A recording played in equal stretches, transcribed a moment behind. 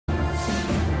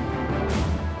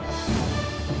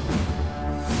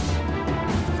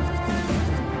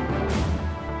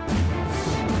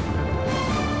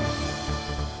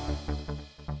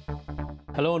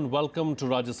Hello and welcome to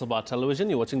Rajya Sabha Television.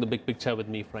 You're watching The Big Picture with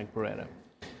me, Frank Pereira.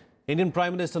 Indian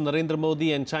Prime Minister Narendra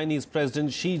Modi and Chinese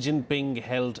President Xi Jinping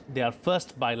held their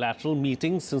first bilateral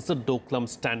meeting since the Doklam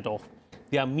standoff.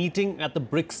 Their meeting at the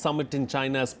BRICS summit in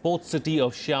China's port city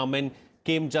of Xiamen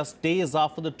came just days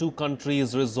after the two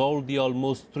countries resolved the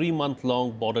almost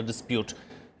 3-month-long border dispute.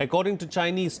 According to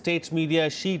Chinese state media,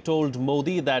 Xi told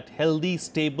Modi that healthy,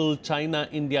 stable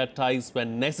China-India ties were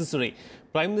necessary.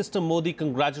 Prime Minister Modi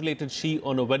congratulated Xi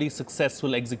on a very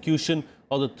successful execution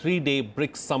of the 3-day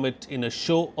BRICS summit in a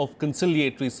show of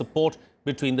conciliatory support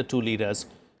between the two leaders.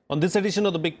 On this edition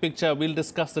of The Big Picture, we'll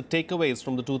discuss the takeaways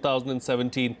from the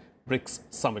 2017 BRICS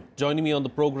summit. Joining me on the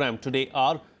program today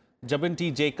are Jabin T.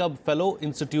 Jacob, Fellow,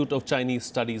 Institute of Chinese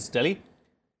Studies, Delhi.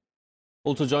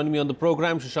 Also joining me on the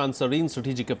program, Sushant, Sareen,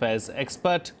 Strategic Affairs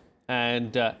expert,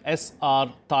 and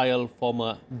S.R. Tayal,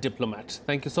 former diplomat.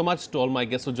 Thank you so much to all my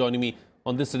guests for joining me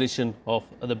on this edition of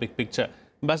The Big Picture.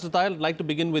 Ambassador Tayal, I'd like to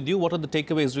begin with you. What are the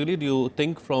takeaways, really, do you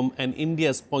think, from an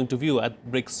India's point of view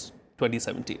at BRICS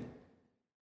 2017?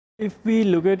 If we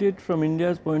look at it from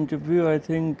India's point of view, I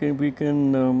think we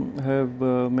can have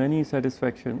many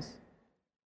satisfactions.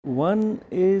 One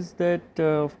is that,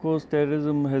 of course,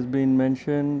 terrorism has been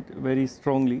mentioned very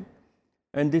strongly.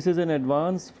 And this is an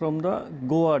advance from the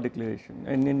Goa declaration.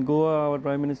 And in Goa, our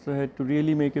Prime Minister had to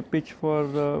really make a pitch for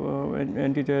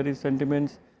anti-terrorist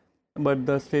sentiments. But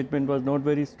the statement was not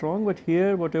very strong. But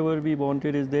here, whatever we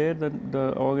wanted is there.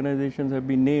 The organizations have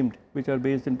been named, which are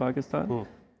based in Pakistan.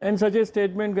 And such a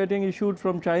statement getting issued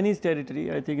from Chinese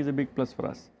territory, I think, is a big plus for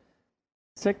us.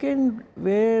 Second,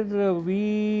 where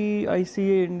I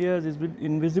see India's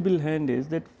invisible hand is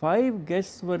that 5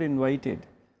 guests were invited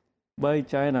by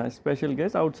China, special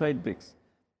guests outside BRICS.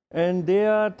 And they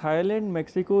are Thailand,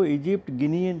 Mexico, Egypt,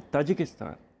 Guinea and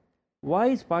Tajikistan. Why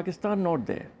is Pakistan not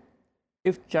there?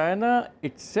 If China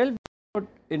itself did not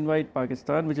invite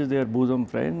Pakistan, which is their bosom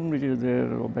friend, which is their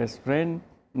best friend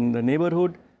in the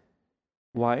neighborhood,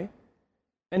 why?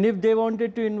 And if they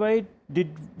wanted to invite,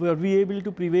 were we able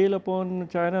to prevail upon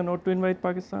China not to invite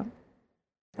Pakistan?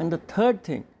 And the third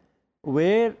thing,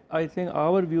 where I think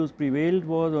our views prevailed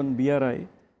was on BRI.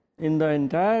 In the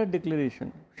entire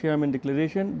declaration, Xiamen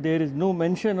declaration, there is no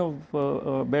mention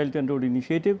of Belt and Road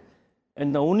Initiative,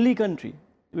 and the only country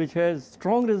which has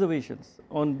strong reservations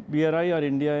on BRI are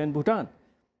India and Bhutan.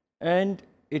 And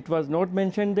it was not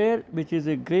mentioned there, which is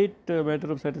a great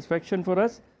matter of satisfaction for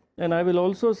us. And I will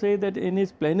also say that in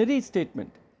his plenary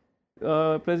statement,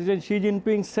 President Xi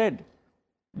Jinping said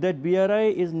that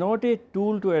BRI is not a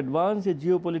tool to advance a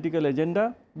geopolitical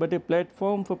agenda, but a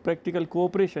platform for practical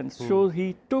cooperation. So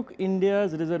he took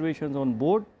India's reservations on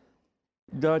board.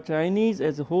 The Chinese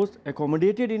as a host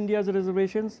accommodated India's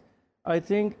reservations. I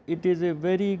think it is a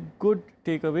very good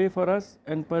takeaway for us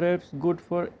and perhaps good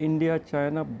for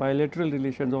India-China bilateral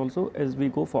relations also as we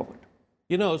go forward.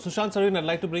 You know, Sushant, Sareen, I'd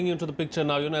like to bring you into the picture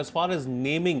now. You know, as far as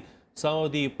naming some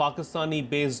of the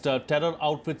Pakistani-based terror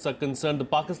outfits are concerned, the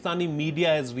Pakistani media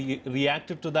has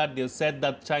reacted to that. They've said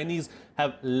that Chinese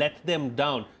have let them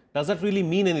down. Does that really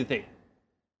mean anything?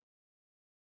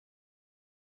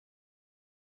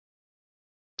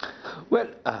 Well,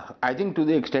 I think to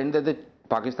the extent that the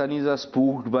Pakistanis are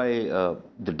spooked by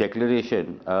the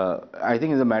declaration, I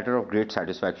think is a matter of great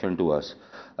satisfaction to us.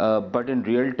 But in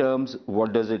real terms,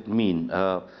 what does it mean?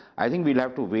 I think we'll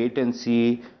have to wait and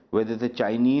see whether the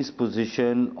Chinese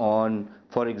position on,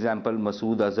 for example,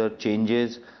 Masood Azhar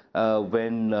changes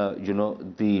when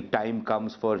the time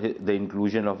comes for the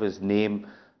inclusion of his name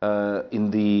in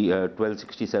the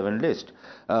 1267 list.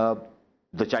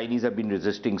 The Chinese have been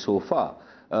resisting so far.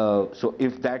 So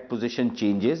if that position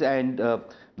changes, and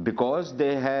because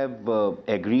they have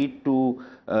agreed to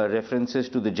references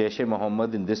to the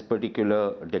Jaish-e-Mohammed in this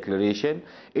particular declaration,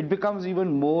 it becomes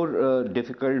even more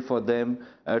difficult for them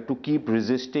to keep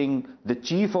resisting the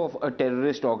chief of a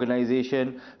terrorist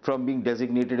organization from being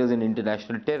designated as an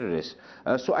international terrorist.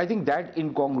 So I think that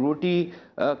incongruity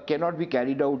cannot be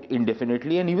carried out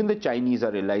indefinitely, and even the Chinese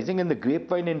are realizing, and the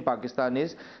grapevine in Pakistan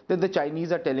is that the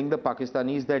Chinese are telling the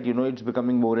Pakistanis that, you know, it's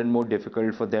becoming more and more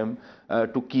difficult for them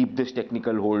to keep this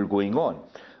technical hold going on.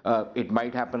 It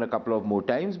might happen a couple of more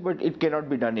times, but it cannot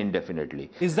be done indefinitely.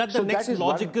 Is that the next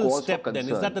logical step then?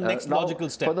 Is that the next logical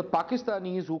step? For the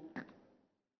Pakistanis who...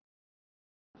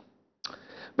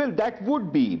 Well, that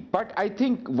would be, but I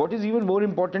think what is even more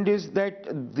important is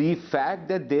that the fact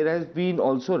that there has been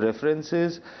also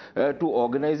references to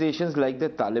organizations like the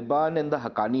Taliban and the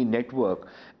Haqqani network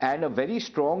and a very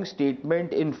strong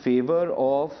statement in favor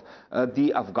of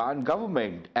the Afghan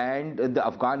government and the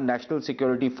Afghan National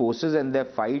Security Forces and their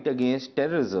fight against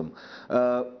terrorism,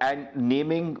 and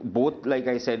naming both, like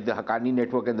I said, the Haqqani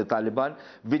network and the Taliban,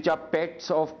 which are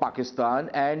pets of Pakistan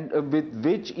and with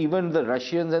which even the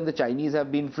Russians and the Chinese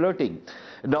have been flirting.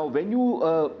 Now, when you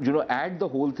add the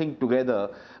whole thing together,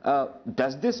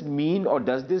 does this mean or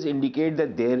does this indicate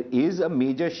that there is a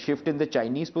major shift in the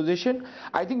Chinese position?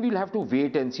 I think we'll have to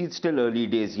wait and see. It's still early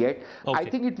days yet. Okay. I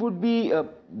think it would be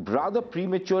rather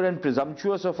premature and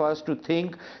presumptuous of us to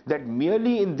think that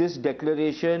merely in this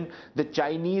declaration the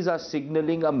Chinese are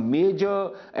signaling a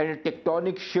major and a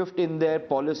tectonic shift in their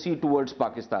policy towards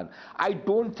Pakistan. I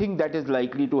don't think that is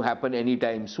likely to happen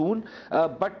anytime soon,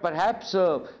 but perhaps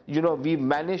we've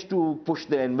managed to push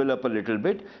the envelope a little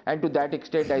bit, and to that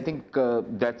extent I think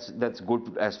that's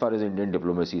good as far as Indian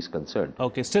diplomacy is concerned.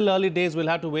 Okay, still early days. We'll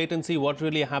have to wait and see what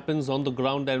really happens on the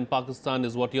ground in Pakistan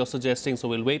is what you're suggesting. So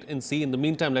we'll wait and see. In the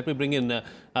meantime, let me bring in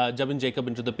Jabin Jacob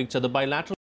into the picture. The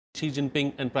bilateral Xi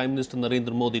Jinping and Prime Minister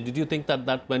Narendra Modi. Did you think that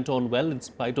that went on well in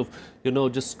spite of,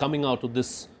 just coming out of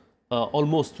this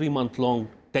almost 3-month-long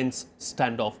tense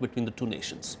standoff between the two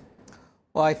nations?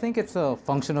 Well, I think it's a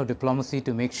function of diplomacy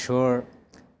to make sure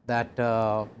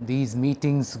that these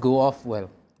meetings go off well,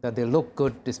 that they look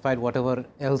good despite whatever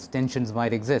else tensions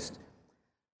might exist.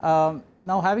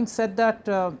 Now, having said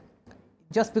that,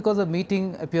 just because a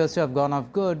meeting appears to have gone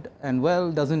off good and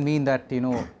well doesn't mean that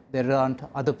there aren't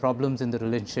other problems in the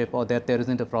relationship or that there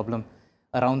isn't a problem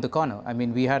around the corner. I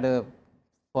mean, we had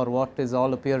for what is to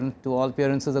all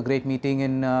appearances, a great meeting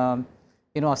in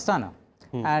Astana,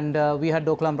 and we had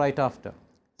Doklam right after.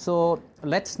 So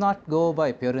let's not go by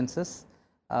appearances.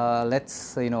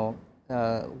 Let's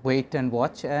wait and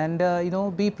watch and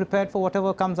be prepared for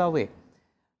whatever comes our way.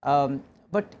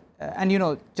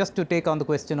 Just to take on the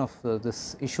question of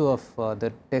this issue of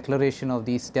the declaration of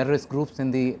these terrorist groups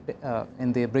in the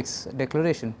BRICS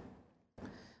declaration,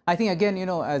 I think again,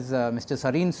 as Mr.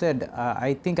 Sareen said,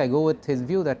 I think I go with his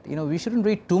view that we shouldn't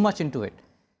read too much into it.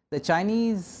 The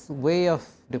Chinese way of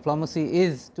diplomacy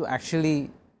is to actually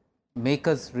make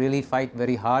us really fight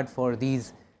very hard for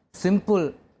these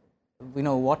simple,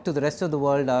 what to the rest of the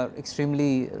world are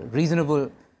extremely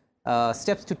reasonable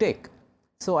steps to take.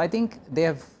 So I think they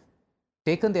have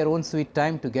taken their own sweet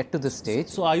time to get to this stage.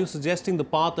 So are you suggesting the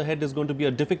path ahead is going to be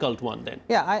a difficult one then?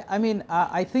 Yeah,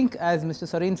 I think, as Mr.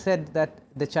 Sareen said, that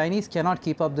the Chinese cannot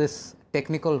keep up this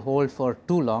technical hold for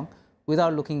too long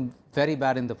without looking very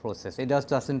bad in the process. It just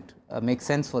doesn't make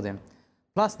sense for them.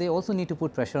 Plus, they also need to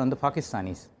put pressure on the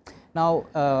Pakistanis. Now,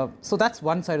 so that's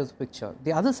one side of the picture.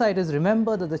 The other side is,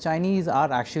 remember that the Chinese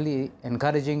are actually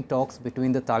encouraging talks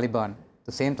between the Taliban,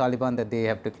 the same Taliban that they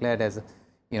have declared as,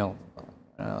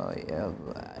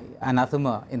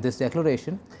 anathema in this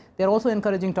declaration. They are also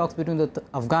encouraging talks between the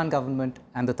Afghan government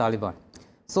and the Taliban.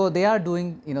 So they are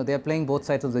doing, they are playing both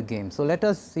sides of the game. So let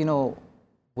us,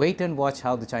 wait and watch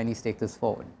how the Chinese take this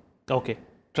forward. Okay.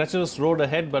 Treacherous road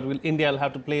ahead, but India will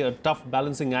have to play a tough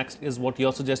balancing act, is what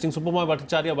you're suggesting. Subhomoy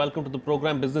Bhattacharjee, welcome to the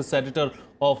program. Business editor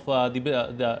of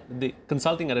the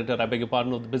consulting editor, I beg your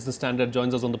pardon, of the Business Standard,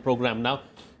 joins us on the program now.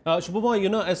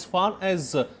 Subhomoy, as far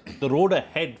as the road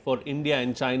ahead for India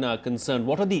and China are concerned,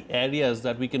 what are the areas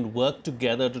that we can work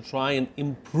together to try and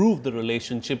improve the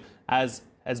relationship as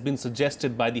has been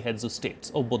suggested by the heads of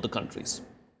states of both the countries?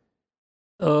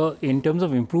 In terms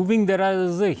of improving, there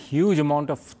is a huge amount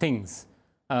of things.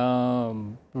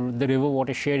 The river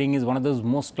water sharing is one of those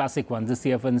most classic ones. This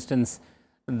year, for instance,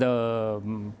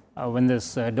 when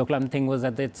this Doklam thing was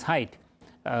at its height,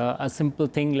 a simple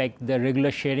thing like the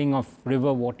regular sharing of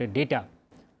river water data,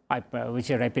 which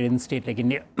a riparian state like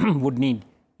India would need,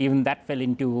 even that fell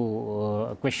into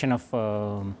a question of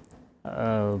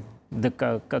the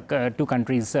two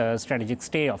countries' strategic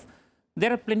stay-off.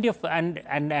 There are plenty of, and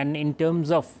in terms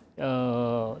of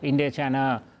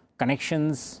India-China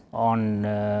connections on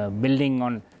building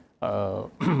on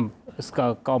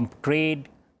trade,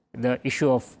 the issue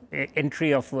of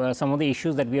entry of some of the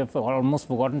issues that we have almost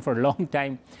forgotten for a long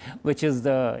time, which is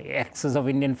the access of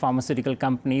Indian pharmaceutical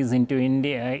companies into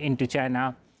India, into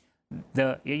China,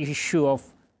 the issue of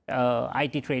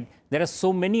IT trade. There are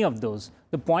so many of those.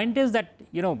 The point is that,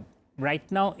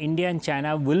 right now India and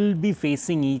China will be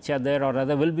facing each other, or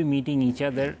rather will be meeting each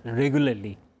other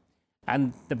regularly.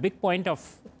 And the big point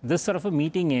of this sort of a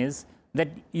meeting is that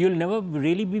you'll never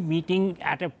really be meeting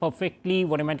at a perfectly,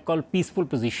 what I might call, peaceful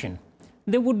position.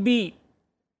 There would be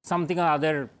something or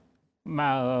other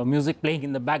music playing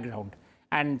in the background.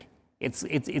 And it's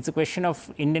a question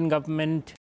of Indian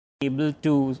government able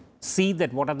to see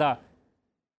that what are the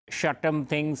short-term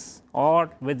things or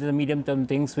whether the medium-term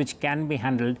things which can be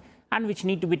handled and which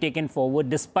need to be taken forward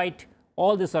despite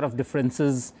all the sort of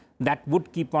differences that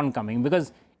would keep on coming.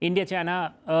 Because India,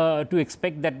 China, to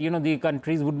expect that, the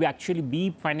countries would actually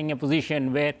be finding a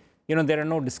position where, there are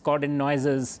no discordant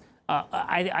noises.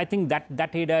 I think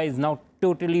that era is now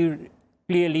totally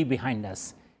clearly behind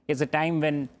us. It's a time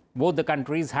when both the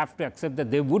countries have to accept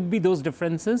that there would be those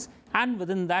differences, and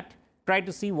within that, try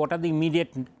to see what are the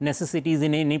immediate necessities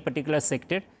in any particular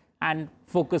sector and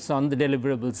focus on the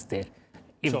deliverables there.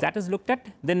 If that is looked at,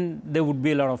 then there would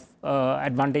be a lot of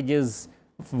advantages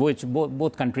which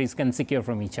both countries can secure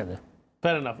from each other.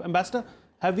 Fair enough. Ambassador,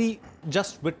 have we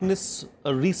just witnessed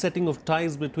a resetting of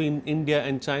ties between India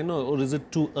and China, or is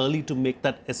it too early to make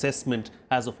that assessment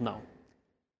as of now?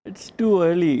 It's too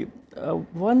early.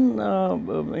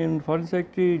 In Foreign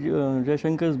Secretary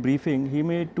Jaishankar's briefing, he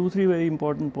made 2-3 very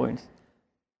important points.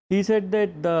 He said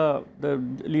that the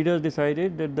leaders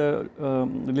decided that the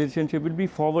relationship will be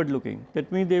forward-looking.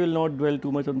 That means they will not dwell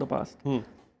too much on the past.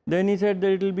 Then he said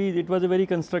that it was a very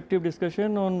constructive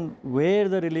discussion on where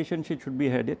the relationship should be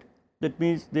headed. That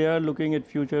means they are looking at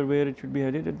future where it should be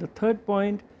headed. And the third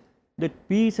point, that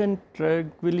peace and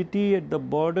tranquility at the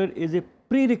border is a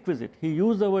prerequisite. He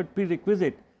used the word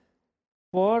prerequisite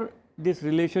for this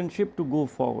relationship to go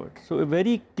forward. So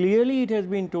very clearly it has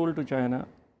been told to China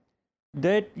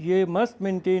that you must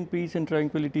maintain peace and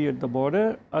tranquility at the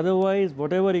border, otherwise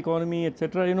whatever economy,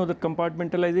 etc., the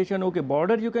compartmentalization, okay,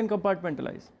 border you can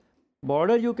compartmentalize.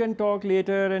 Border you can talk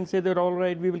later and say that all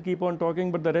right, we will keep on talking,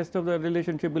 but the rest of the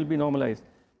relationship will be normalized.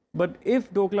 But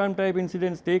if Doklam type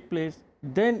incidents take place,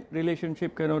 then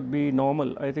relationship cannot be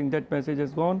normal. I think that message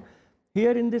has gone.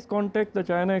 Here in this context, the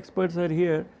China experts are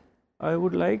here. I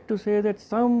would like to say that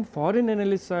some foreign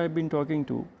analysts I have been talking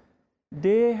to,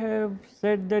 they have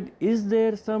said that is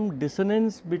there some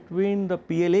dissonance between the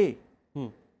PLA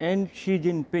and Xi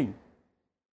Jinping?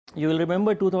 You will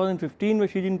remember 2015 when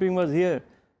Xi Jinping was here,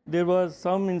 there was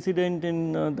some incident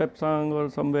in Dapsang or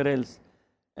somewhere else.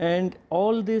 And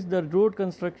all this, the road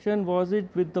construction, was it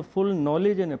with the full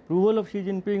knowledge and approval of Xi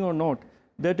Jinping or not?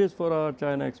 That is for our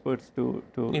China experts to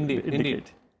indicate.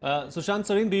 Indeed. Sushant,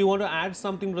 Sareen, do you want to add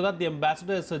something to that? The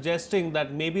ambassador is suggesting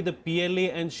that maybe the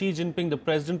PLA and Xi Jinping, the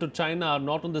president of China, are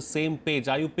not on the same page.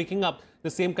 Are you picking up the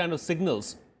same kind of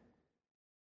signals?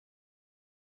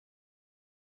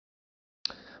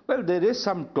 Well, there is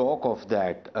some talk of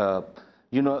that.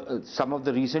 Some of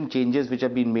the recent changes which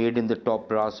have been made in the top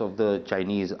brass of the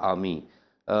Chinese army,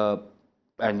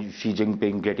 and Xi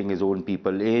Jinping getting his own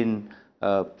people in,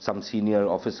 some senior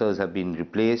officers have been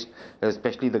replaced,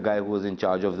 especially the guy who was in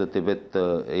charge of the Tibet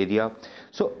area.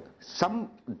 So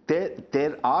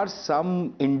there are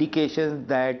some indications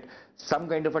that some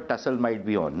kind of a tussle might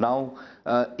be on. Now,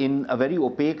 in a very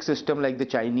opaque system like the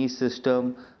Chinese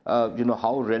system,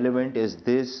 how relevant is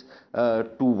this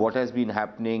to what has been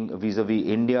happening vis-a-vis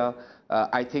India?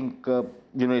 I think,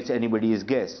 it's anybody's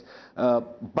guess.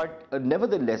 But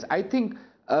nevertheless, I think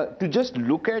to just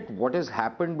look at what has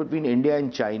happened between India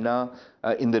and China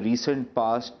in the recent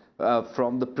past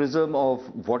from the prism of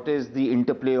what is the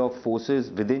interplay of forces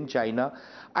within China,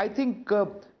 I think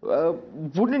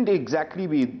wouldn't exactly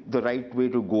be the right way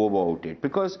to go about it.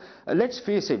 Because let's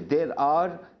face it, there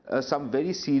are some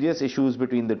very serious issues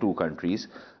between the two countries.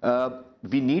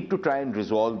 We need to try and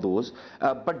resolve those,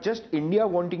 but just India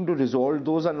wanting to resolve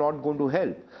those are not going to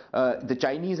help. The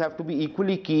Chinese have to be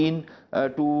equally keen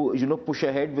to push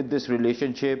ahead with this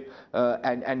relationship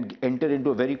and enter into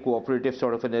a very cooperative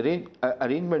sort of an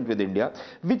arrangement with India,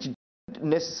 which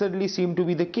necessarily seem to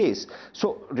be the case.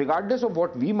 So regardless of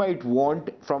what we might want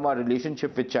from our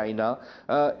relationship with China,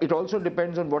 it also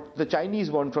depends on what the Chinese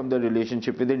want from the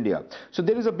relationship with India. So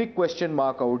there is a big question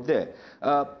mark out there.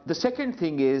 The second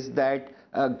thing is that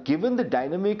given the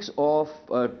dynamics of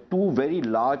two very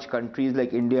large countries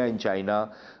like India and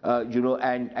China,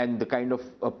 and the kind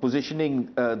of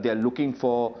positioning they are looking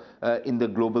for in the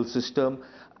global system,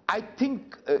 I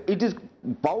think it is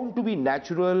bound to be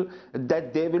natural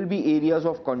that there will be areas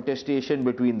of contestation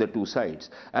between the two sides.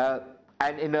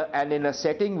 And in a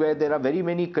setting where there are very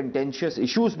many contentious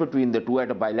issues between the two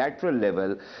at a bilateral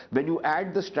level, when you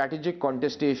add the strategic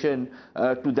contestation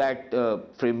to that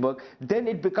framework, then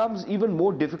it becomes even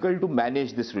more difficult to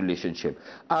manage this relationship.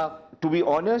 To be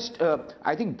honest,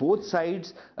 I think both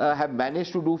sides have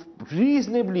managed to do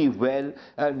reasonably well,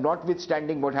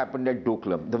 notwithstanding what happened at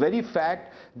Doklam. The very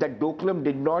fact that Doklam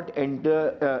did not end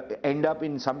up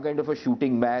in some kind of a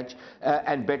shooting match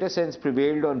and better sense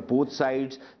prevailed on both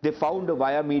sides, they found a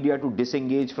via media to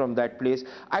disengage from that place,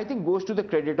 I think goes to the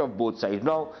credit of both sides.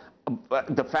 Now,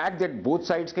 the fact that both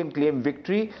sides can claim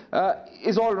victory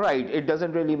is all right. It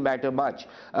doesn't really matter much.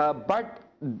 But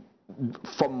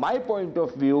from my point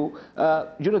of view,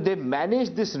 they've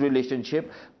managed this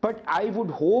relationship, but I would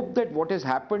hope that what has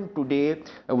happened today,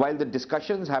 while the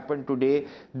discussions happened today,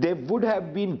 there would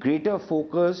have been greater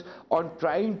focus on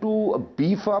trying to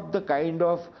beef up the kind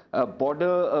of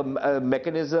border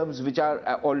mechanisms which are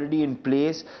already in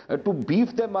place, to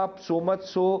beef them up so much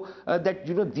so that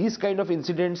these kind of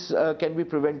incidents can be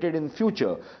prevented in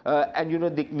future,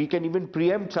 and we can even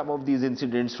preempt some of these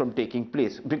incidents from taking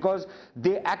place, because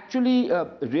they actually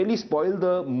really spoil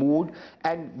the mood.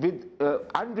 And with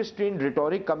unrestrained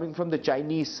rhetoric coming from the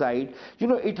Chinese side,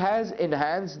 it has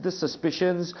enhanced the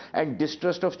suspicions and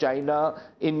distrust of China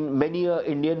in many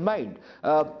Indian mind.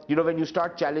 When you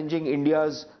start challenging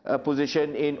India's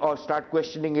position in, or start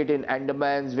questioning it in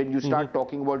Andamans, when you start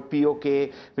talking about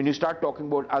POK, when you start talking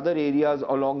about other areas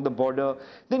along the border,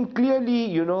 then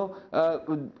clearly,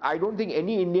 I don't think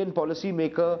any Indian policy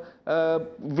maker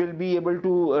will be able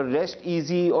to rest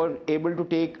easy or able to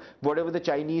take whatever the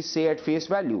Chinese say at face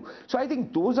value. So I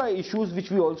think those are issues which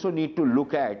we also need to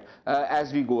look at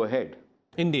as we go ahead.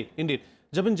 Indeed, indeed.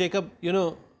 Jabin, Jacob,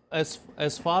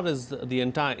 as far as the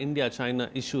entire India-China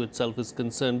issue itself is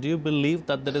concerned, do you believe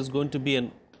that there is going to be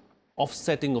an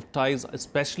offsetting of ties,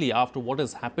 especially after what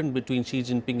has happened between Xi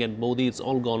Jinping and Modi? It's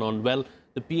all gone on well.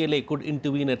 The PLA could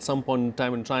intervene at some point in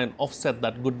time and try and offset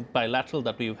that good bilateral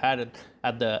that we've had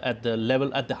at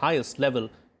the highest level,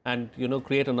 and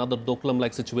create another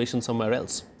Doklam-like situation somewhere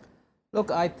else. Look,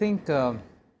 I think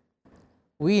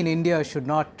we in India should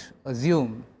not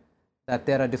assume that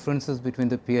there are differences between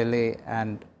the PLA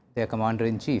and their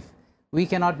commander-in-chief. We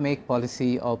cannot make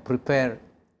policy or prepare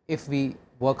if we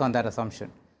work on that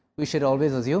assumption. We should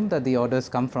always assume that the orders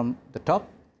come from the top,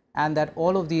 and that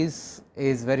all of these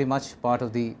is very much part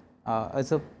of the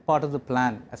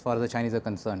plan as far as the Chinese are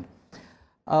concerned.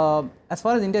 As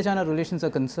far as India-China relations are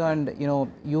concerned,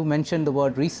 you mentioned the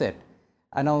word reset.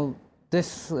 I know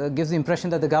this gives the impression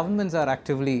that the governments are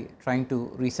actively trying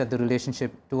to reset the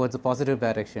relationship towards a positive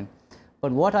direction.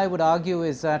 But what I would argue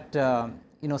is that,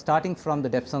 starting from the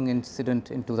Depsang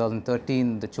incident in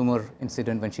 2013, the Chumur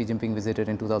incident when Xi Jinping visited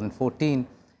in 2014,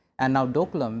 and now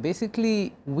Doklam,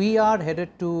 basically we are headed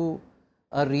to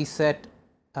a reset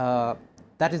that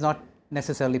is not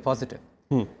necessarily positive.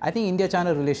 I think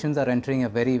India-China relations are entering a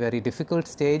very, very difficult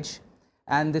stage,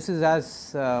 and this is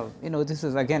this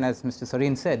is again, as Mr.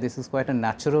 Sareen said, this is quite a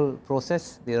natural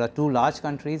process. There are two large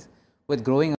countries with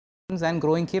growing and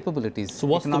growing capabilities. So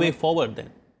what's the way forward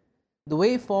then? The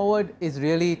way forward is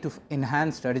really to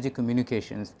enhance strategic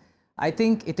communications. I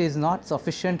think it is not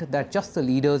sufficient that just the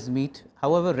leaders meet.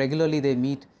 However regularly they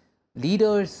meet,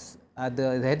 leaders,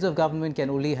 the heads of government can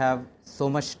only have so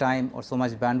much time or so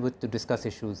much bandwidth to discuss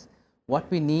issues. What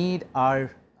we need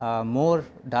are more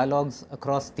dialogues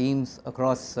across teams,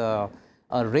 across a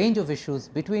range of issues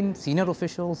between senior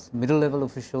officials, middle level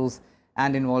officials,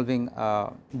 and involving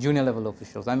junior level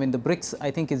officials. I mean, the BRICS, I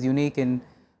think, is unique in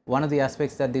one of the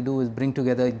aspects that they do is bring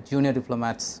together junior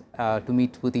diplomats to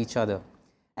meet with each other.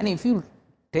 And if you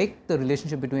take the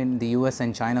relationship between the US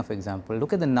and China, for example,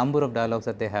 look at the number of dialogues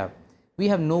that they have. We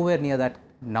have nowhere near that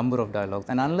number of dialogues.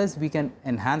 And unless we can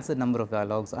enhance the number of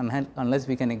dialogues, unless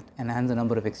we can enhance the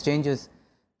number of exchanges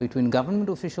between government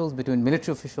officials, between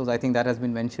military officials, I think that has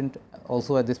been mentioned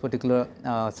also at this particular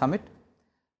summit,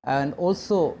 and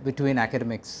also between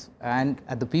academics and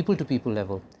at the people-to-people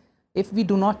level. If we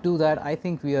do not do that, I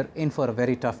think we are in for a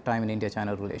very tough time in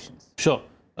India-China relations. Sure.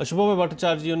 Subhomoy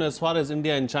Bhattacharjee, as far as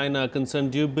India and China are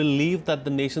concerned, do you believe that the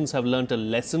nations have learnt a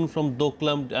lesson from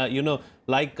Doklam?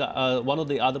 Like one of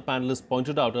the other panelists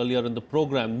pointed out earlier in the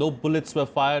program, no bullets were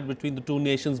fired between the two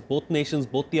nations,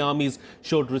 both the armies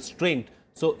showed restraint.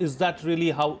 So is that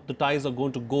really how the ties are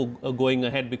going to go going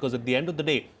ahead? Because at the end of the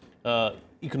day,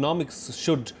 economics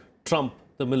should trump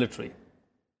the military.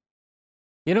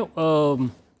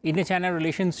 India-China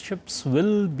relationships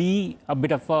will be a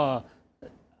bit of a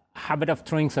habit of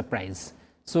throwing surprise.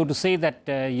 So to say that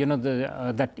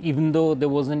that even though there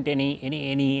wasn't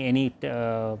any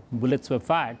bullets were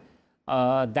fired,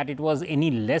 that it was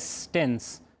any less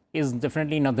tense is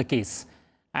definitely not the case.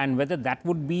 And whether that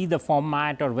would be the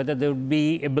format or whether there would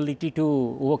be ability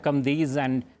to overcome these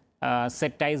and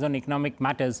set ties on economic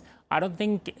matters, I don't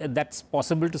think that's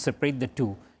possible to separate the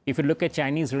two. If you look at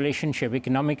Chinese relationship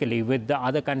economically with the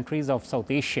other countries of South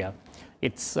Asia,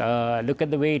 it's look at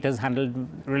the way it has handled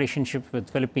relationship with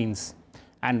Philippines.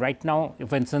 And right now,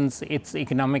 for instance, its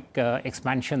economic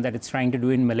expansion that it's trying to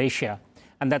do in Malaysia,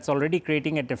 and that's already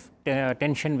creating a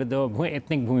tension with the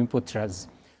ethnic Bhumiputras.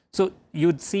 So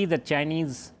you'd see that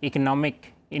Chinese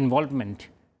economic involvement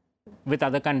with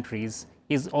other countries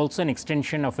is also an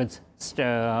extension of its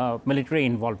military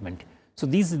involvement. So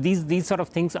these sort of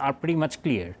things are pretty much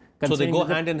clear. So they go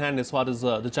hand in hand as far as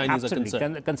the Chinese are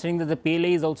concerned. Considering that the PLA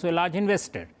is also a large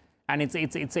investor, and it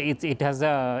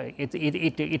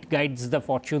guides the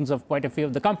fortunes of quite a few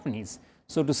of the companies.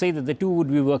 So to say that the two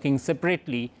would be working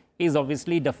separately is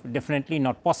obviously definitely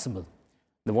not possible.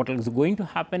 What is going to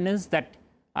happen is that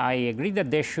I agree that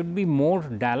there should be more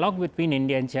dialogue between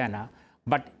India and China,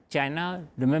 but China,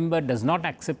 remember, does not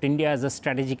accept India as a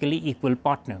strategically equal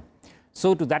partner.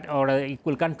 So to that, or an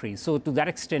equal country. So to that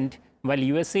extent, while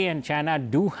USA and China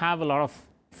do have a lot of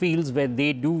fields where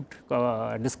they do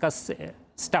discuss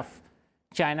stuff,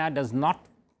 China does not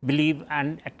believe,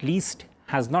 and at least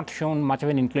has not shown much of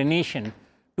an inclination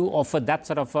to offer that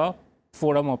sort of a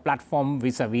forum or platform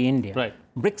vis-a-vis India. Right.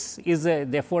 BRICS is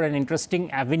therefore an interesting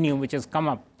avenue which has come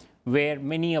up where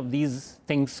many of these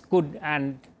things could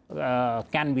and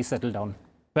can be settled down.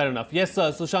 Fair enough. Yes,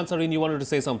 Sushant, Sareen, you wanted to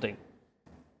say something.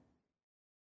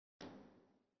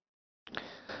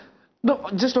 No,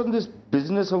 just on this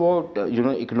business about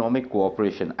economic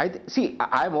cooperation.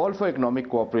 I'm all for economic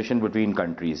cooperation between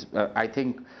countries. I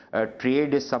think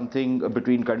trade is something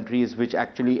between countries which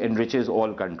actually enriches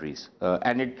all countries,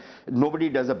 and nobody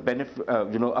does a benefit,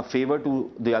 a favor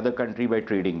to the other country by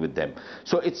trading with them.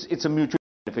 So it's a mutually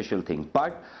beneficial thing.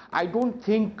 But I don't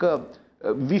think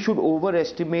we should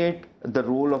overestimate the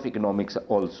role of economics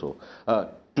also.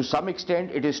 To some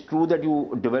extent, it is true that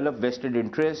you develop vested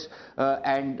interests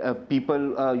and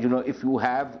people, if you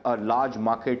have a large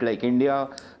market like India,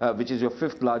 which is your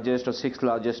 5th largest or 6th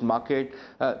largest market,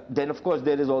 then of course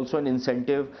there is also an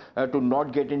incentive to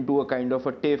not get into a kind of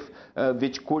a tiff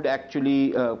which could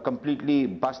actually completely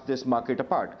bust this market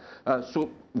apart. So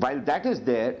while that is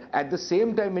there, at the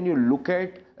same time, when you look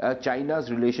at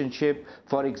China's relationship,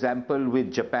 for example,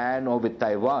 with Japan or with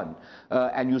Taiwan,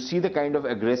 and you see the kind of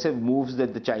aggressive moves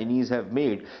that the Chinese have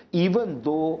made, even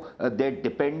though their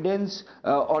dependence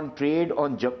on trade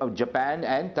on Japan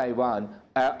and Taiwan,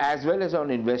 as well as on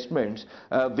investments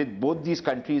with both these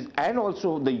countries and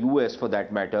also the US for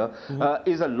that matter,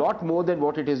 is a lot more than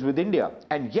what it is with India.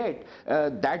 And yet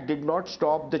that did not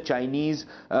stop the Chinese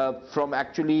from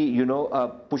actually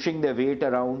pushing their weight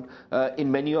around in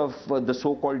many of the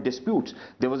so-called disputes.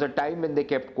 There was a time when they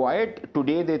kept quiet.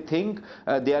 Today they think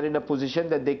they are in a position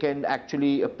that they can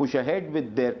actually push ahead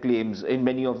with their claims in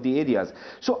many of the areas.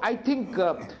 So I think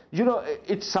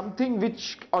it's something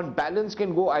which on balance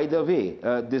can go either way.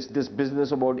 This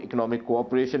business about economic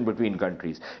cooperation between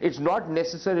countries. It's not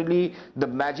necessarily the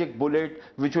magic bullet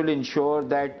which will ensure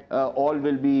that all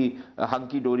will be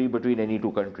hunky-dory between any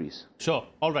two countries. Sure.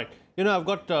 All right. I've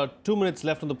got 2 minutes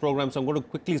left on the program, so I'm going to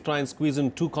quickly try and squeeze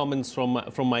in 2 comments from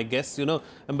my guests.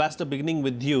 Ambassador, beginning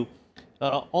with you,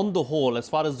 on the whole, as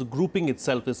far as the grouping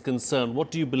itself is concerned, what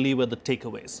do you believe are the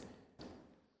takeaways?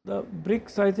 The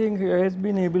BRICS, I think, has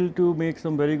been able to make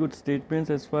some very good statements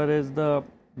as far as the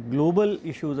global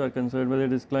issues are concerned, whether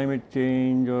it is climate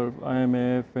change or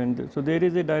IMF, and so there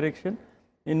is a direction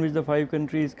in which the 5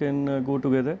 countries can go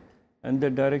together, and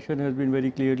that direction has been very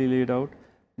clearly laid out.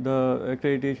 The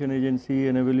accreditation agency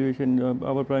and evaluation,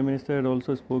 our Prime Minister had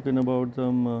also spoken about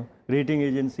some rating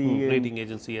agency,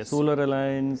 yes. Solar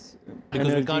Alliance, because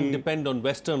energy. we can't depend on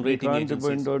Western rating agencies. We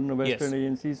can't depend on Western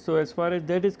agencies. So as far as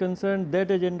that is concerned, that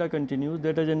agenda continues,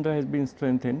 that agenda has been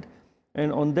strengthened.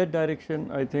 And on that direction,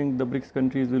 I think the BRICS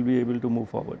countries will be able to move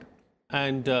forward.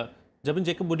 And Jabin,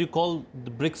 Jacob, would you call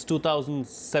the BRICS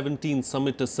 2017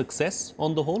 summit a success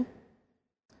on the whole?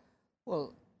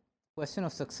 Well, question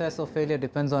of success or failure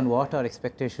depends on what our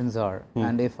expectations are.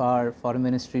 And if our foreign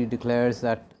ministry declares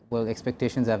that, well,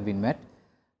 expectations have been met,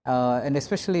 and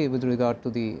especially with regard to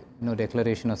the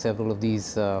declaration of several of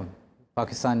these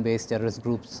Pakistan-based terrorist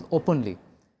groups openly,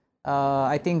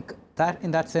 I think that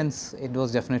in that sense it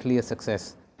was definitely a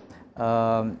success.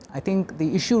 I think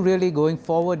the issue really going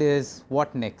forward is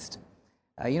what next.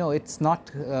 It's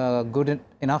not good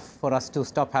enough for us to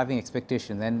stop having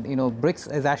expectations, and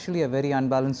BRICS is actually a very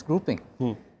unbalanced grouping.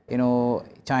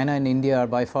 China and India are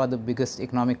by far the biggest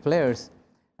economic players,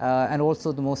 and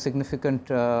also the most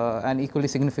significant and equally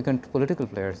significant political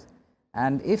players.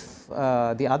 And if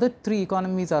the other 3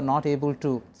 economies are not able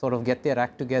to sort of get their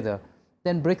act together,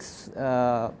 then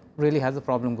BRICS really has a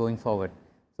problem going forward.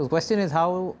 So the question is,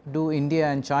 how do India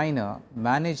and China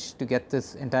manage to get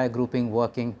this entire grouping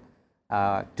working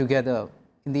together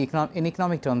in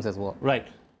economic terms as well? Right.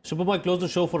 Subhomoy, close the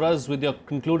show for us with your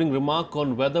concluding remark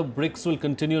on whether BRICS will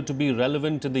continue to be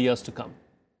relevant in the years to come.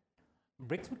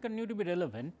 BRICS will continue to be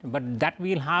relevant, but that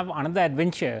we'll have another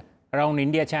adventure around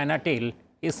India-China tail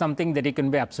is something that you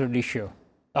can be absolutely sure.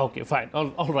 Okay, fine.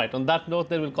 All right. On that note,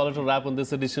 then we'll call it a wrap on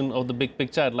this edition of The Big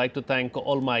Picture. I'd like to thank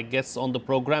all my guests on the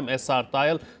program, SR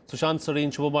Tayal, Sushant,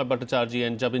 Sareen, Subhomoy, Bhattacharjee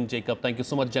and Jabin Jacob. Thank you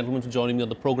so much, gentlemen, for joining me on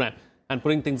the program and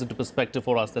putting things into perspective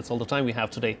for us. That's all the time we have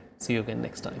today. See you again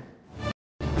next time.